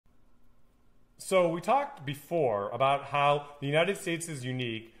So we talked before about how the United States is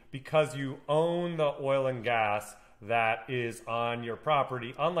unique because you own the oil and gas that is on your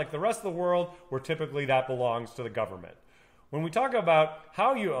property, unlike the rest of the world where typically that belongs to the government. When we talk about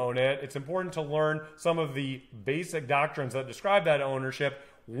how you own it, it's important to learn some of the basic doctrines that describe that ownership.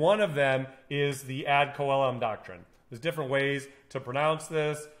 One of them is the ad Coelum doctrine. There's different ways to pronounce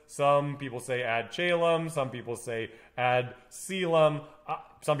this. Some people say ad Coelum, some people say ad Coelum,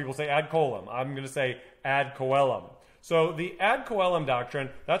 some people say ad Coelum. I'm going to say ad Coelum. So the ad Coelum doctrine,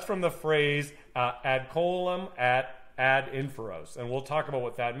 that's from the phrase ad Coelum ad inferos. And we'll talk about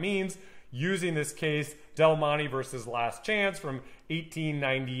what that means using this case, Del Monte versus Last Chance from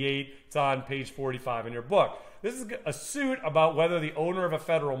 1898. It's on page 45 in your book. This is a suit about whether the owner of a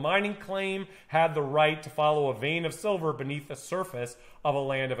federal mining claim had the right to follow a vein of silver beneath the surface of a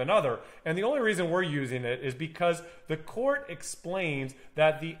land of another. And the only reason we're using it is because the court explains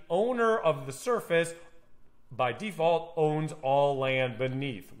that the owner of the surface by default owns all land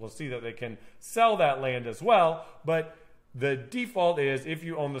beneath. We'll see that they can sell that land as well, but the default is if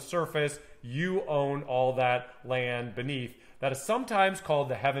you own the surface, you own all that land beneath. That is sometimes called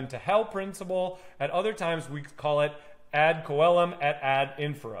the heaven to hell principle. At other times we call it ad coelum et ad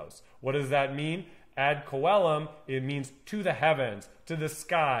inferos. What does that mean? Ad coelum, it means to the heavens, to the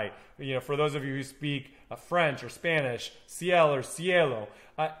sky. You know, for those of you who speak French or Spanish, ciel or cielo.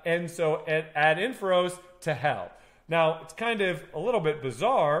 And so ad inferos, to hell. Now, it's kind of a little bit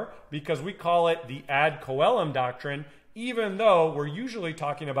bizarre because we call it the ad coelum doctrine, even though we're usually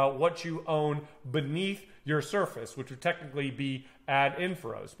talking about what you own beneath your surface, which would technically be ad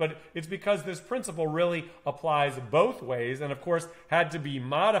inferos. But it's because this principle really applies both ways and, of course, had to be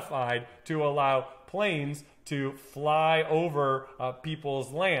modified to allow planes to fly over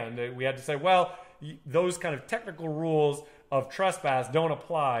people's land. We had to say, well, those kind of technical rules of trespass don't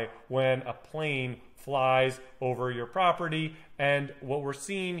apply when a plane flies over your property. And what we're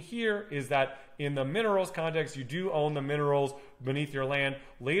seeing here is that in the minerals context, you do own the minerals beneath your land.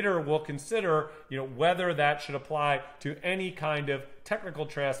 Later, we'll consider, whether that should apply to any kind of technical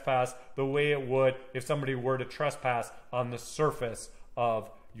trespass the way it would if somebody were to trespass on the surface of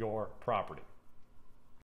your property.